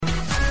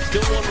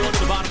Still 1-1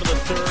 in the bottom of the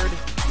third.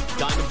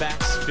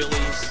 Diamondbacks,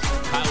 Phillies.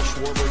 Kyle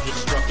Schwarber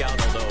just struck out,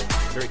 although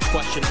very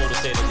questionable to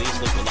say the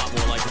least. Looked a lot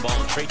more like the ball.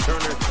 And Trey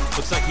Turner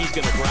looks like he's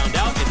going to ground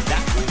out, and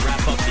that will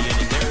wrap up the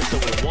inning there. So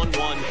we're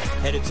 1-1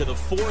 headed to the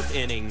fourth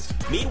inning.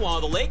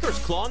 Meanwhile, the Lakers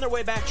clawing their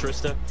way back,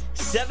 Trista.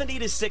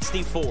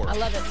 70-64. I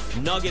love it.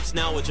 Nuggets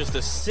now with just a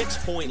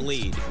 6-point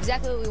lead.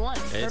 Exactly what we want.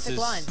 Perfect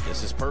line.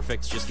 This is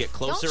perfect. Just get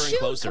closer Don't and shoot.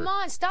 closer. Come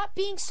on, stop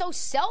being so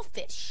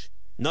selfish.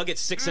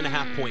 Nuggets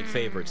 6.5-point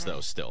favorites,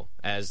 though, still,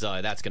 as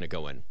that's going to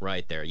go in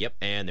right there. Yep,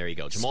 and there you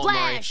go. Jamal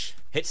Murray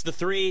hits the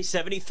three,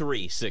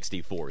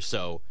 73-64.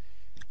 So,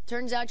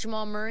 turns out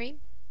Jamal Murray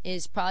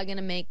is probably going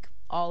to make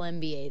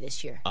All-NBA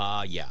this year.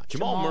 Yeah.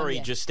 Jamal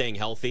Murray just staying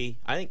healthy.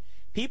 I think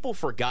people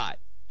forgot,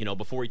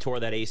 before he tore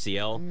that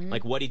ACL,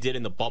 like what he did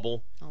in the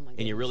bubble. Oh, my goodness.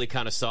 And you really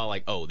kind of saw,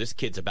 like, oh, this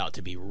kid's about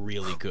to be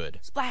really good.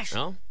 Splash.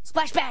 No?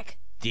 Splash back.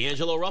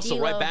 D'Angelo Russell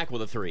right back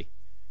with a three.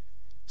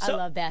 I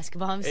love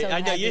basketball. I'm so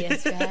happy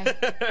it's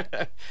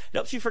back.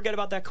 Don't you forget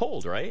about that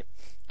cold, right?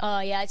 Oh,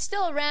 yeah. It's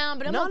still around,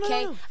 but I'm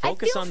okay. No.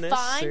 Focus on this.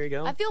 Fine. There you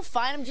go. I feel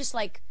fine. I'm just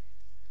like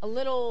a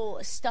little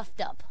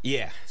stuffed up.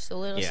 Yeah. Just a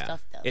little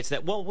stuffed up. It's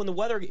that, when the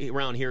weather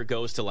around here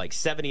goes to like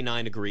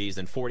 79 degrees,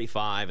 then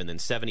 45, and then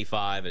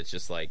 75, it's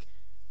just like,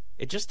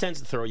 it just tends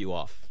to throw you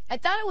off. I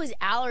thought it was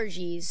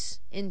allergies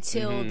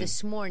until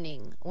this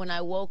morning when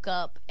I woke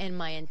up and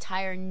my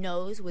entire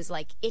nose was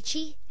like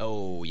itchy.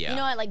 Oh, yeah. You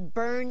know, it like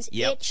burns,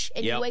 itch,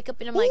 and you wake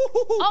up and I'm like,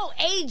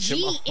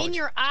 AG in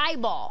your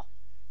eyeball.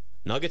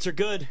 Nuggets are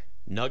good.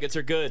 Nuggets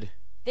are good.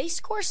 They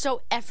score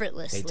so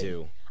effortlessly. They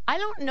do. I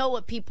don't know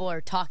what people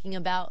are talking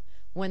about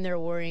when they're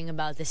worrying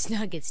about this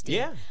Nuggets team.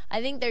 Yeah.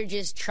 I think they're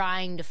just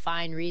trying to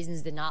find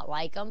reasons to not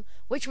like them,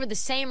 which were the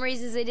same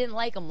reasons they didn't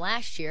like them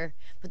last year,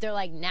 but they're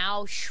like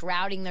now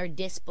shrouding their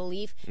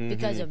disbelief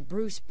because of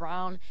Bruce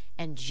Brown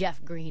and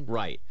Jeff Green.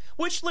 Right.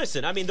 Which,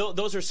 listen, I mean,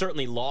 those are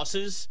certainly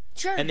losses.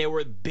 Sure. And they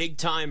were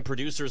big-time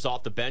producers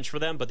off the bench for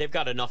them, but they've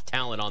got enough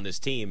talent on this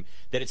team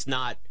that it's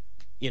not,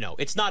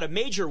 it's not a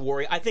major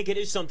worry. I think it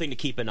is something to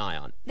keep an eye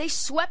on. They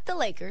swept the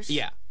Lakers.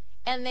 Yeah.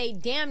 And they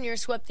damn near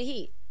swept the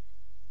Heat.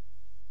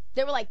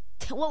 They were like,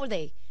 what were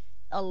they?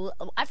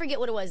 I forget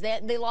what it was.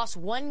 They lost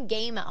one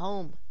game at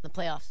home in the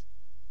playoffs.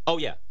 Oh,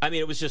 yeah. I mean,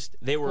 it was just,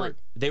 they were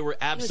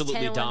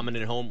absolutely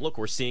dominant at home. Look,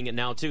 we're seeing it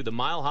now, too. The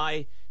Mile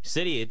High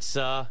City, it's... Is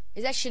that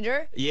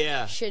Shedeur?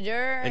 Yeah.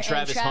 Shedeur and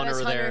Travis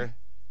Hunter are there.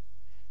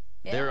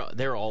 Yeah.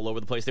 They're all over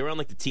the place. They were on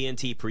like the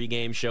TNT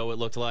pregame show, it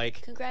looked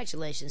like.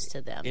 Congratulations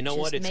to them. You know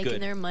what? It's making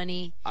good. Their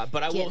money,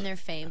 getting their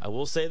fame. I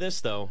will say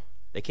this, though.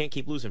 They can't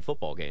keep losing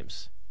football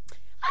games.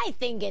 I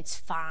think it's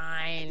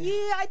fine.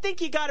 Yeah, I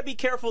think you got to be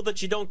careful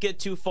that you don't get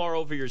too far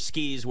over your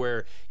skis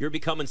where you're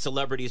becoming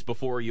celebrities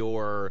before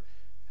you're...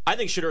 I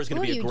think Shedeur is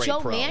going to be a great Joe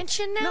pro.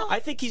 Manchin now? No, I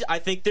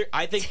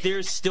think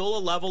there's still a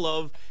level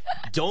of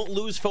don't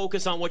lose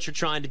focus on what you're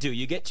trying to do.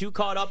 You get too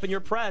caught up in your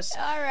press.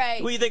 All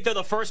right. Well, you think they're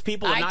the first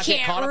people to not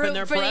get caught up in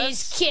their press? I can't root for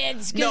these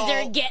kids because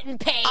they're getting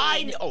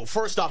paid.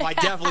 First off, I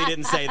definitely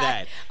didn't say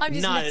that. I'm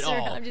just not at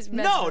all. I'm just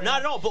no, not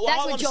at all. But that's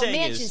all what I'm Joe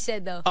saying Manchin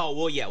said, though. Oh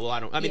well, yeah. Well, I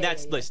don't. I mean,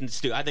 listen,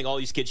 Stu. I think all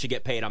these kids should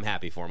get paid. I'm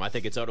happy for them. I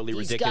think it's utterly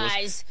ridiculous.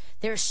 These guys,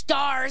 they're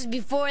stars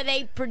before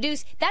they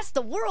produce. That's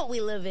the world we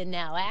live in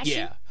now, Ashley.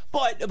 Yeah.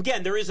 But,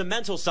 again, there is a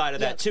mental side of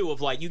that, too, of,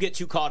 like, you get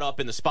too caught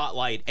up in the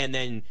spotlight and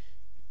then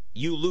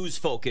you lose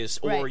focus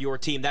or your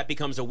team. That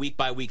becomes a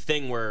week-by-week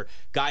thing where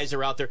guys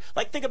are out there.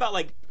 Like, think about,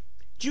 like,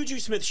 Juju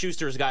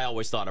Smith-Schuster is a guy I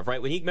always thought of, right?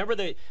 When remember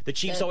the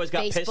Chiefs always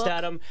got pissed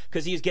at him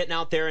because he's getting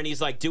out there and he's,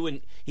 like,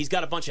 he's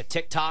got a bunch of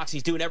TikToks.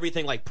 He's doing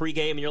everything, like,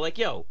 pregame. And you're like,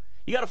 yo,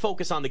 you got to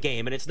focus on the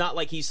game. And it's not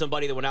like he's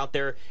somebody that went out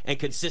there and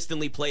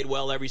consistently played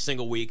well every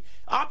single week.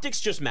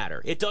 Optics just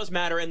matter. It does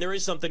matter, and there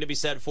is something to be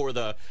said for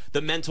the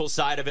mental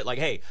side of it. Like,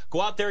 hey,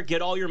 go out there,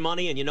 get all your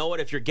money, and you know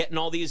what? If you're getting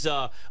all these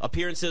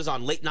appearances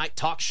on late-night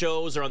talk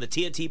shows or on the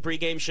TNT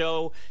pregame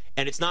show,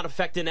 and it's not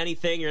affecting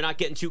anything, you're not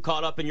getting too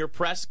caught up in your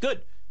press,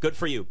 good. Good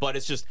for you. But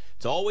it's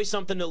always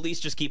something to at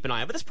least just keep an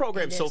eye on. But this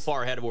program's so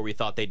far ahead of where we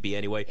thought they'd be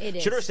anyway.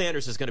 Shedeur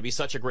Sanders is going to be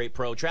such a great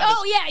pro. Travis,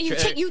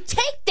 you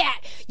take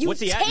that. What's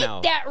he at now?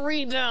 That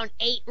rebound.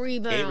 8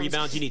 rebounds. 8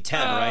 rebounds. You need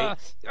 10,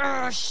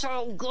 right?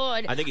 So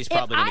good. I think he's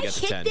probably going to get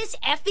to 10. If I hit this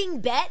effing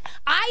bet,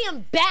 I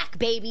am back,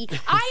 baby.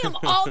 I am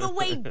all the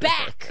way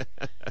back.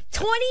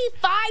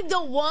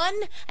 25-1,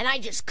 and I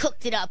just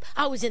cooked it up.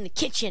 I was in the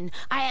kitchen.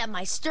 I have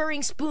my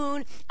stirring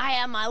spoon. I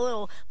have my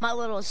little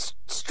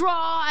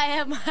straw. I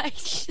have my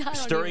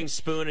stirring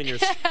spoon in your...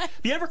 Have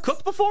you ever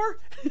cooked before?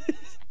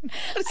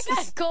 I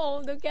got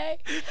cold, okay?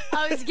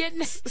 I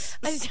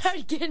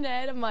started getting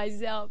ahead of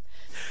myself.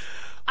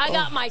 I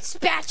got my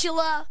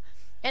spatula,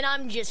 and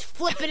I'm just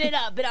flipping it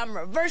up, and I'm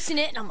reversing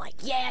it, and I'm like,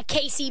 yeah,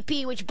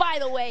 KCP, which by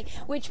the way,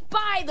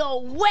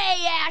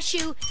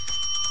 Ashu,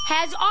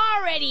 has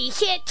already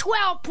hit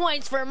 12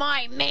 points for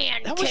my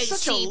man, That was KCP.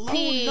 such a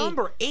low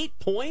number. 8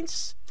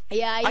 points?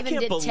 Yeah, I even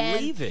did 10. I can't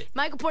believe it.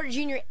 Michael Porter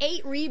Jr.,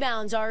 8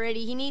 rebounds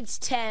already. He needs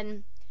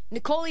 10.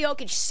 Nikola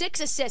Jokic, 6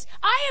 assists.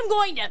 I am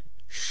going to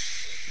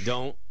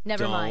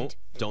Never mind.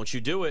 Don't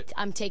you do it.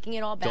 I'm taking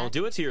it all back. Don't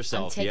do it to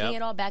yourself. I'm taking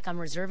it all back. I'm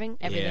reserving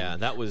everything. Yeah,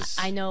 that was...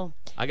 I know.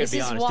 I got to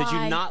be honest. Did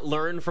you not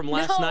learn from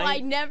last night? No, I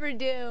never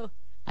do.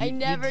 I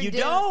never do. You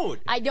don't.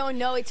 I don't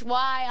know. It's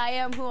why I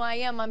am who I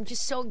am. I'm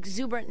just so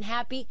exuberant and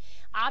happy,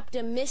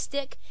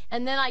 optimistic,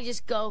 and then I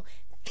just go,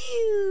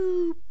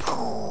 phew,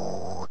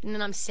 and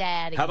then I'm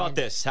sad again. How about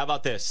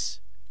this?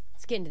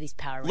 Let's get into these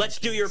power rankings. Let's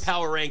do your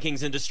power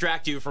rankings and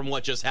distract you from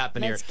what just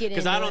happened here.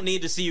 Because I don't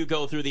need to see you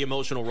go through the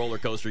emotional roller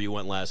coaster you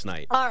went last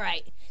night. All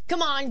right.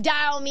 Come on,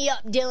 dial me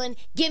up, Dylan.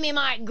 Give me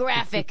my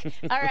graphic.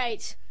 All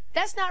right.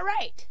 That's not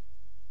right.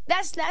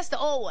 That's the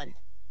old one.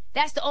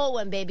 That's the old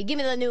one, baby. Give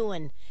me the new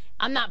one.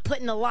 I'm not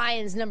putting the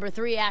Lions number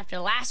 3 after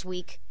last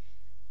week.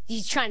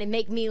 He's trying to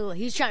make me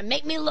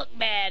look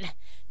bad.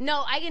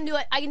 No, I can do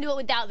it. I can do it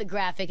without the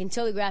graphic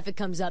until the graphic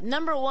comes up.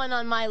 Number 1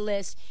 on my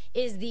list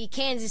is the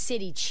Kansas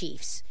City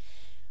Chiefs.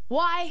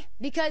 Why?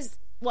 Because,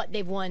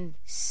 they've won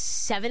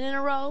 7 in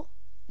a row?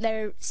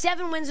 They're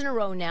 7 wins in a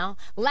row now.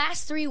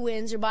 Last 3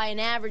 wins are by an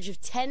average of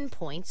 10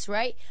 points,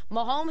 right?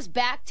 Mahomes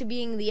back to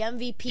being the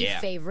MVP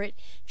favorite.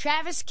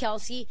 Travis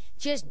Kelce,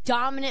 just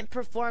dominant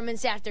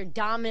performance after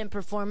dominant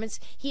performance.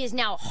 He has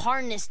now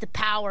harnessed the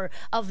power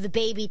of the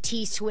baby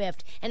T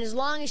Swift. And as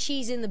long as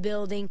she's in the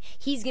building,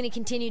 he's going to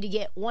continue to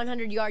get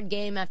 100-yard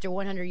game after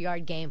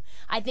 100-yard game.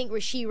 I think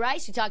Rashee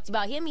Rice, we talked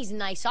about him, he's a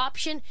nice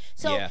option.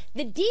 So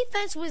the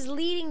defense was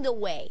leading the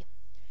way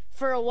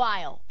for a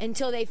while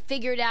until they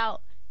figured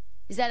out.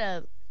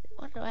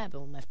 What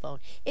happened with my phone?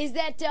 Is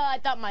that I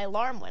thought my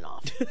alarm went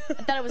off. I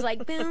thought it was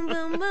like boom,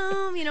 boom,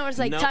 boom. You know, it's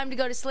like time to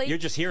go to sleep. You're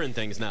just hearing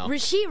things now.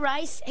 Rashee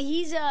Rice,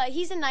 he's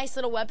a nice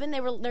little weapon.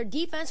 Their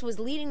defense was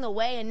leading the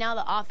way, and now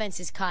the offense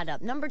is caught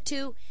up. Number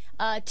 2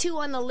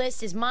 on the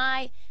list is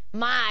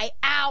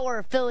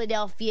our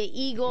Philadelphia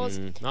Eagles.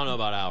 I don't know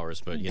about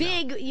ours, but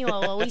you know.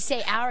 Well, we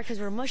say our because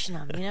we're mushing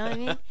them. You know what I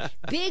mean?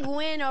 Big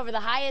win over the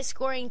highest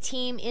scoring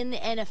team in the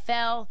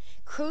NFL.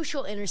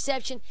 Crucial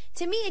interception.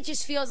 To me, it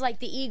just feels like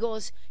the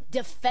Eagles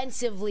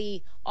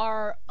defensively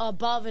are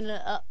above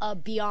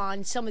and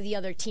beyond some of the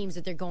other teams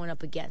that they're going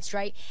up against,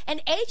 right?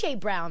 And A.J.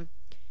 Brown,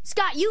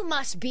 Scott, you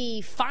must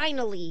be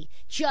finally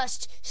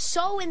just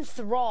so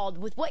enthralled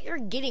with what you're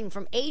getting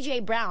from A.J.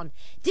 Brown.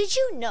 Did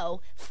you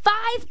know 5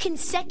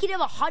 consecutive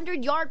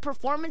 100-yard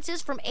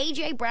performances from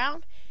A.J.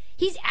 Brown?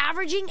 He's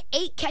averaging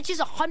 8 catches,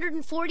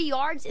 140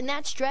 yards in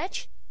that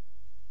stretch?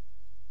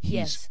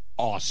 He's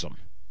awesome.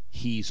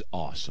 He's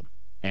awesome.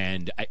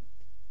 And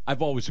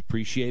I've always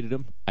appreciated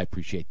him. I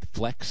appreciate the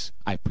flex.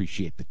 I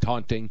appreciate the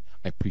taunting.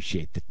 I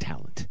appreciate the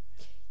talent.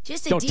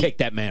 Don't take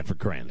that man for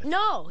granted.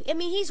 No. I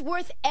mean, he's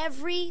worth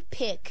every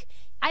pick.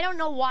 I don't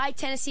know why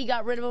Tennessee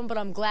got rid of him, but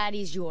I'm glad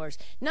he's yours.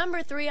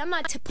 Number 3, I'm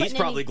not putting He's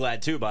probably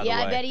glad, too, by the way.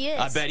 Yeah, I bet he is.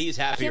 I bet he's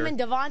happier. Him and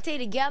Devontae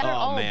together.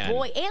 Oh man.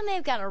 Boy. And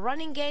they've got a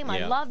running game.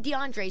 I love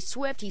DeAndre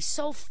Swift. He's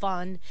so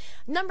fun.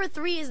 Number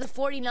 3 is the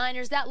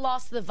 49ers. That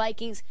loss to the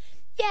Vikings.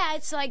 Yeah,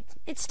 it's like,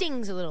 it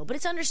stings a little, but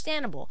it's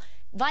understandable.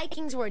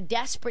 Vikings were a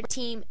desperate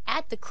team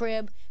at the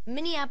crib.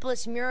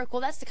 Minneapolis Miracle,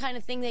 that's the kind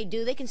of thing they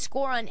do. They can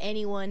score on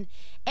anyone.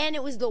 And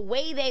it was the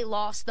way they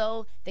lost,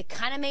 though, that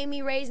kind of made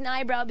me raise an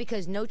eyebrow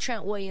because no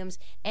Trent Williams.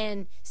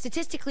 And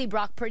statistically,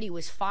 Brock Purdy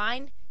was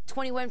fine.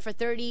 21 for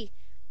 30,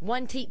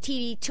 1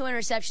 TD, 2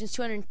 interceptions,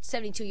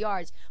 272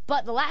 yards.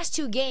 But the last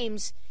 2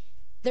 games,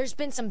 there's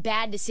been some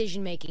bad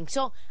decision-making.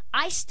 So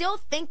I still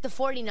think the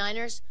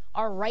 49ers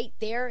are right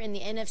there in the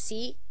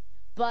NFC.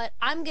 But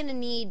I'm going to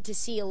need to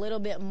see a little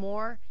bit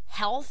more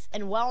health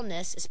and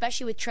wellness,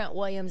 especially with Trent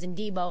Williams and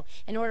Debo,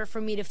 in order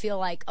for me to feel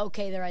like,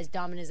 okay, they're as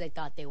dominant as I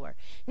thought they were.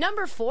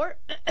 Number 4,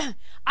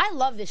 I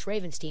love this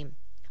Ravens team.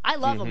 I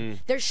love them.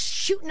 They're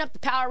shooting up the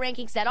power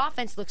rankings. That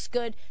offense looks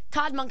good.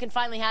 Todd Monken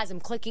finally has them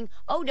clicking.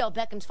 Odell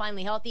Beckham's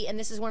finally healthy, and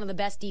this is one of the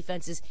best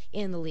defenses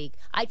in the league.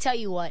 I tell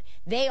you what,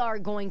 they are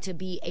going to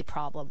be a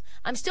problem.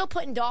 I'm still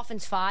putting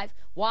Dolphins 5.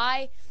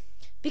 Why?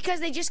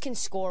 Because they just can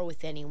score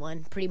with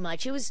anyone, pretty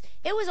much. It was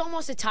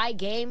almost a tie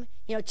game.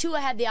 You know, Tua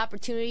had the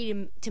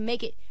opportunity to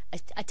make it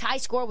a tie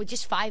score with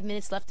just 5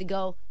 minutes left to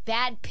go.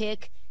 Bad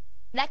pick.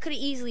 That could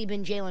have easily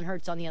been Jalen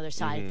Hurts on the other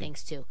side of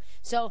things, too.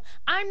 So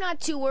I'm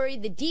not too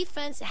worried. The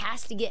defense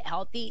has to get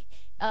healthy.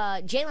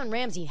 Jalen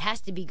Ramsey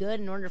has to be good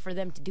in order for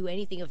them to do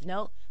anything of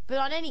note. But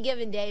on any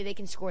given day, they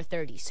can score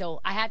 30.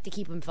 So I have to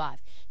keep them 5.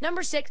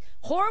 Number 6,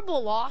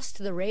 horrible loss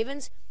to the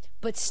Ravens,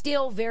 but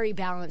still very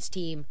balanced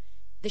team.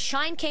 The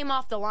shine came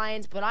off the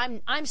Lions, but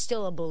I'm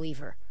still a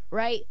believer,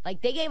 right?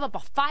 Like, they gave up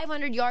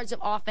 500 yards of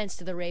offense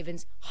to the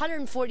Ravens,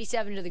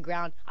 147 to the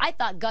ground. I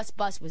thought Gus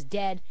Bus was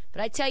dead, but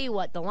I tell you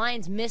what, the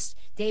Lions missed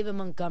David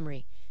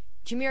Montgomery.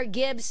 Jahmyr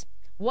Gibbs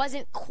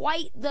wasn't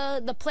quite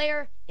the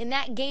player in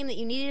that game that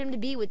you needed him to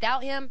be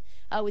without him,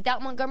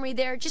 without Montgomery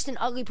there. Just an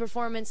ugly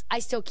performance. I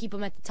still keep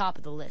him at the top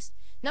of the list.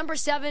 Number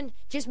 7,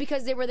 just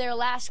because they were there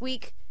last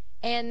week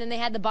and then they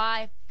had the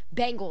bye,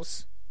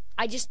 Bengals.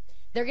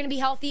 They're going to be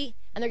healthy.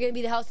 and they're going to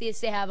be the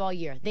healthiest they have all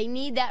year. They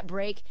need that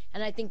break,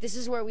 and I think this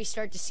is where we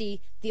start to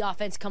see the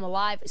offense come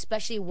alive,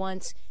 especially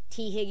once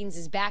T. Higgins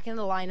is back in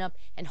the lineup,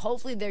 and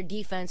hopefully their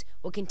defense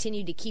will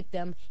continue to keep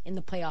them in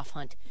the playoff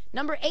hunt.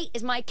 Number 8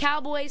 is my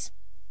Cowboys.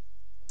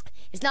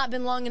 It's not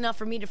been long enough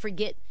for me to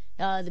forget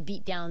the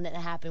beatdown that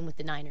happened with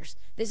the Niners.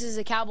 This is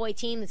a Cowboy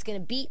team that's going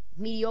to beat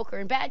mediocre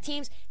and bad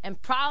teams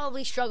and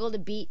probably struggle to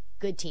beat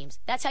good teams.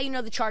 That's how you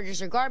know the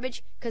Chargers are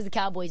garbage, because the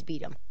Cowboys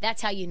beat them.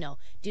 That's how you know.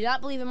 Do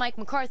not believe in Mike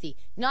McCarthy.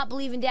 Do not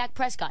believe in Dak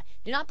Prescott.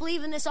 Do not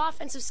believe in this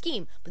offensive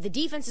scheme. But the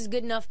defense is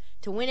good enough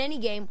to win any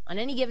game on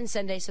any given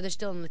Sunday, so they're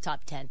still in the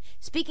top 10.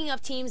 Speaking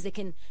of teams that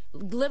can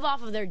live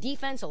off of their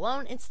defense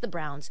alone, it's the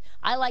Browns.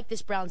 I like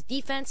this Browns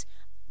defense.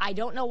 I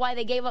don't know why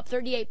they gave up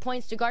 38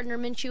 points to Gardner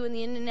Minshew in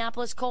the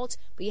Indianapolis Colts,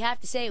 but you have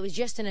to say it was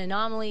just an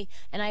anomaly,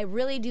 and I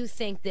really do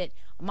think that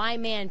my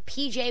man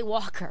P.J.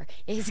 Walker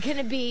is going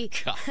to be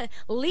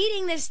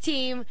leading this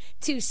team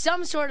to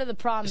some sort of the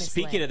promised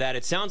Speaking land. of that,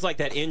 it sounds like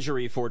that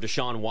injury for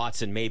Deshaun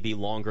Watson may be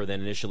longer than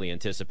initially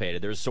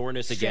anticipated. There's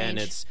soreness again.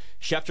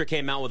 Schefter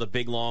came out with a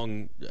big,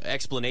 long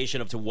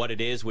explanation of to what it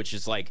is, which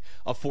is like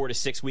a 4 to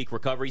 6 week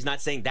recovery. He's not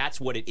saying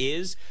that's what it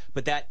is,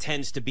 but that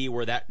tends to be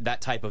where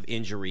that type of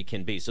injury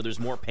can be. So there's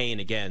more pain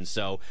again.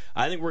 So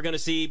I think we're going to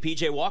see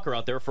P.J. Walker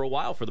out there for a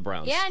while for the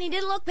Browns. Yeah, and he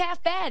didn't look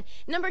half bad.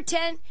 Number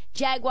 10,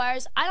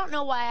 Jaguars. I don't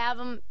know why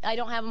I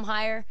don't have them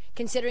higher,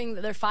 considering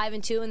that they're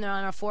 5-2 and they're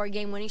on a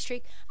 4-game winning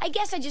streak. I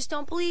guess I just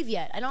don't believe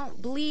yet. I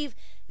don't believe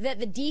that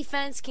the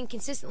defense can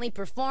consistently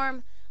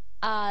perform.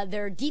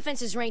 Their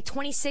defense is ranked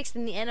 26th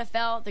in the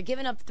NFL. They're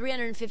giving up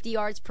 350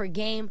 yards per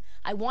game.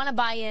 I want to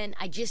buy in.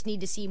 I just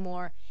need to see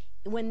more.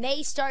 When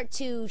they start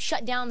to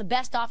shut down the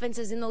best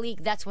offenses in the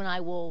league, that's when I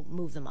will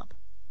move them up.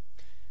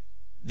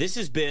 This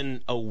has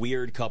been a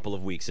weird couple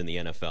of weeks in the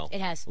NFL.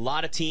 It has. A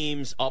lot of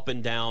teams up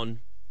and down.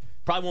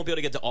 Probably won't be able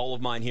to get to all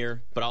of mine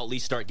here, but I'll at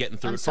least start getting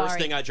through. First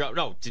thing I drop.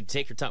 No,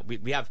 take your time. We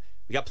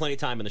got plenty of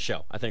time in the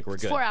show. I think we're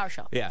good. 4-hour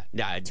show. Yeah.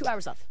 2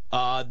 hours left.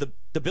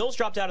 The Bills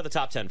dropped out of the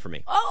top 10 for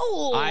me.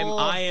 Oh!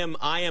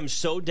 I am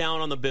so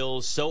down on the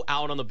Bills, so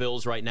out on the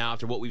Bills right now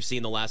after what we've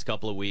seen the last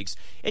couple of weeks.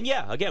 And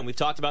yeah, again, we've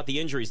talked about the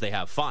injuries they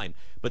have. Fine.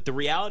 But the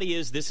reality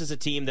is this is a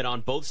team that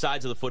on both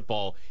sides of the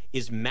football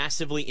is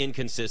massively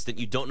inconsistent.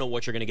 You don't know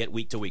what you're going to get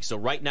week to week. So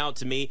right now,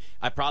 to me,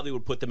 I probably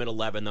would put them at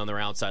 11 on their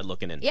outside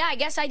looking in. Yeah, I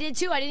guess I did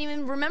too. I didn't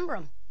even remember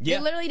them. Yeah.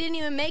 They literally didn't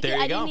even make it.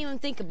 I didn't even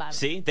think about it.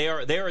 See, they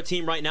are a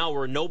team right now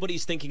where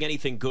nobody's thinking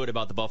anything good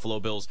about the Buffalo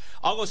Bills.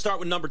 I'll go start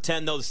with number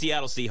 10, though, the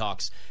Seattle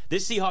Seahawks.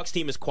 This Seahawks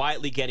team is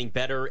quietly getting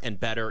better and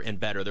better and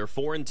better. They're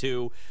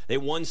 4-2. They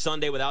won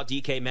Sunday without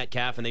DK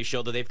Metcalf, and they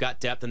showed that they've got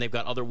depth and they've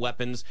got other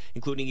weapons,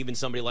 including even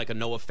somebody like a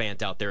Noah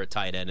Fant out there at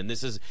tight end. And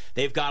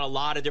they've got a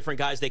lot of different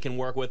guys they can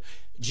work with.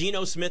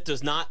 Geno Smith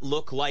does not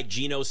look like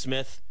Geno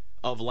Smith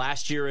of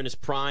last year in his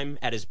prime,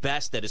 at his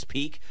best, at his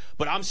peak.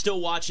 But I'm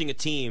still watching a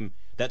team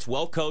that's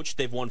well coached.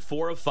 They've won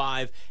 4 of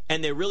 5,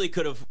 and they really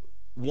could have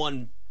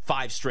won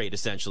 5 straight,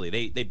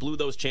 essentially. They blew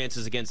those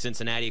chances against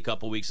Cincinnati a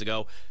couple weeks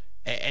ago.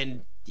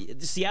 And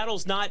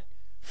Seattle's not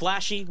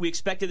flashy. We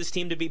expected this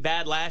team to be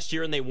bad last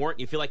year, and they weren't.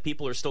 You feel like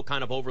people are still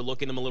kind of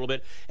overlooking them a little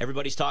bit.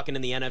 Everybody's talking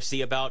in the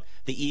NFC about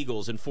the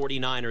Eagles and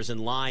 49ers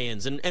and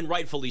Lions, and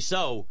rightfully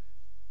so.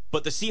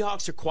 But the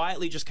Seahawks are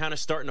quietly just kind of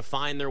starting to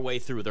find their way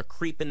through. They're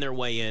creeping their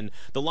way in.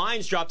 The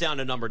Lions dropped down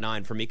to number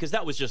 9 for me because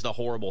that was just a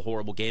horrible,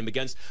 horrible game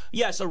against,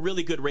 yes, a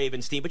really good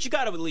Ravens team, but you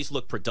got to at least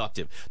look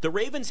productive. The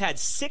Ravens had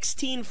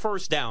 16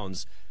 first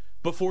downs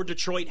before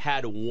Detroit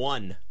had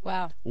 1.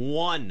 Wow.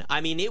 1.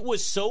 I mean, it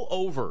was so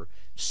over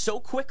so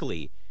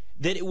quickly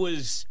that it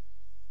was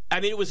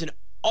an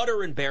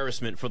utter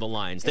embarrassment for the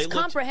Lions. It's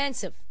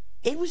comprehensive.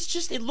 It was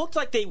just, it looked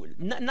like they,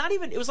 not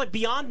even, it was like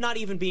beyond not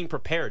even being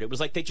prepared. It was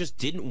like they just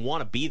didn't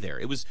want to be there.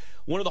 It was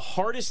one of the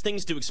hardest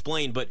things to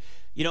explain, but,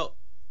 you know,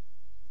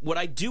 what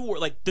I do,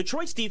 like,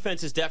 Detroit's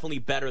defense is definitely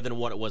better than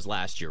what it was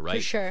last year, right?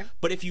 For sure.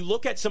 But if you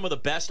look at some of the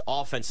best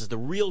offenses, the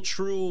real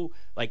true,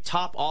 like,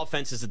 top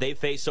offenses that they've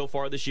faced so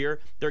far this year,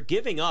 they're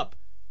giving up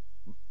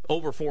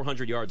over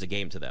 400 yards a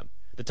game to them.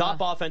 The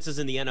top offenses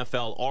in the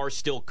NFL are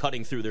still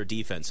cutting through their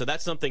defense. So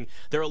that's something.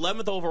 They're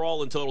 11th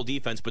overall in total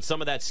defense, but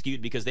some of that's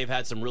skewed because they've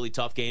had some really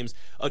tough games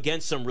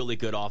against some really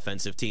good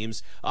offensive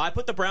teams. I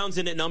put the Browns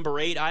in at number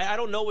 8. I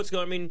don't know what's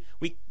going on. I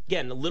mean,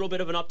 again, a little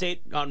bit of an update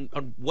on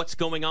what's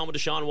going on with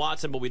Deshaun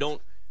Watson, but we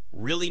don't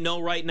really know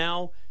right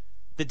now.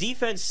 The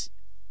defense,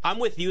 I'm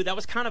with you. That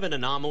was kind of an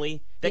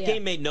anomaly. That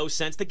game made no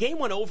sense. The game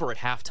went over at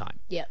halftime.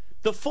 Yeah.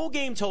 The full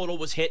game total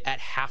was hit at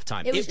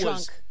halftime. It was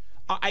drunk.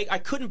 I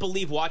couldn't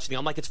believe watching it.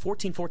 I'm like, it's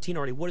 14-14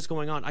 already. What is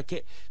going on? I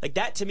can't. Like,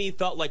 that to me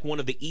felt like one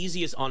of the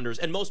easiest unders,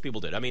 and most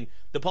people did. I mean,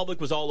 the public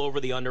was all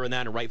over the under in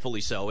that, and rightfully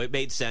so. It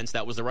made sense.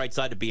 That was the right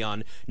side to be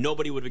on.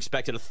 Nobody would have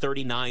expected a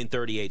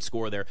 39-38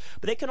 score there.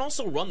 But they can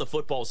also run the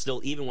football still,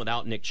 even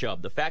without Nick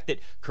Chubb. The fact that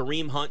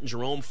Kareem Hunt and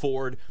Jerome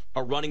Ford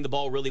are running the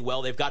ball really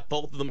well, they've got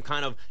both of them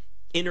kind of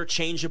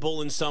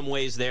interchangeable in some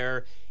ways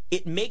there.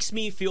 it makes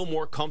me feel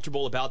more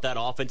comfortable about that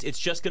offense. It's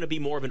just going to be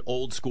more of an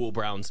old school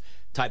Browns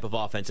type of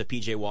offense if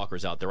P.J.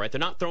 Walker's out there, right? They're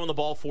not throwing the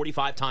ball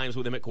 45 times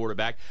with him at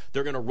quarterback.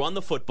 They're going to run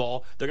the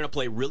football. They're going to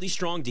play really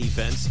strong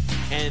defense,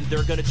 and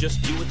they're going to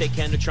just do what they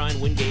can to try and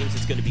win games.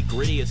 It's going to be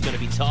gritty. It's going to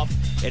be tough,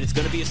 and it's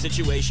going to be a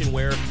situation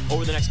where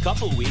over the next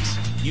couple of weeks,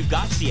 you've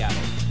got Seattle,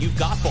 you've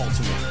got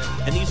Baltimore,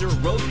 and these are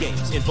road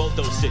games in both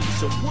those cities.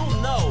 So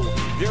we'll know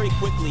very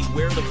quickly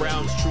where the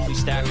Browns truly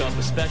stack up,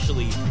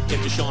 especially if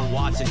Deshaun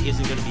Watson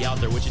isn't going to be out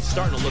there, which it's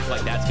starting to look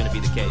like that's going to be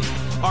the case.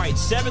 All right,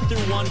 7 through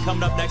 1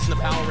 coming up next in the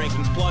Power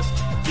Rankings, plus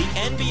the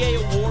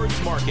NBA awards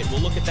market.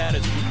 We'll look at that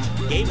as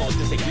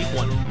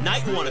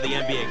night one of the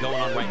NBA going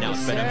on right now.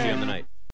 It's BetMGM on the night.